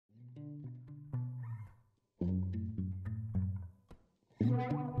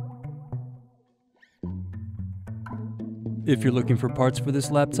If you're looking for parts for this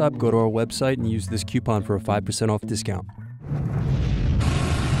laptop, go to our website and use this coupon for a 5% off discount.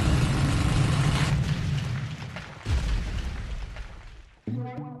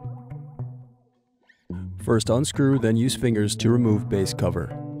 First unscrew, then use fingers to remove base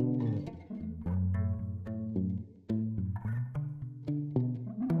cover.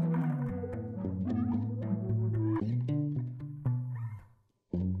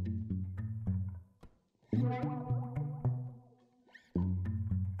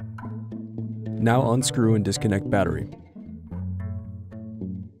 Now unscrew and disconnect battery.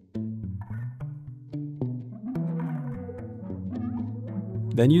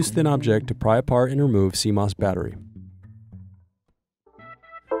 Then use thin object to pry apart and remove CMOS battery.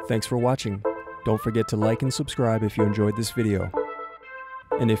 Thanks for watching. Don't forget to like and subscribe if you enjoyed this video.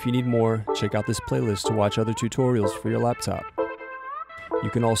 And if you need more, check out this playlist to watch other tutorials for your laptop.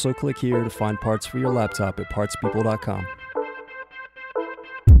 You can also click here to find parts for your laptop at partspeople.com.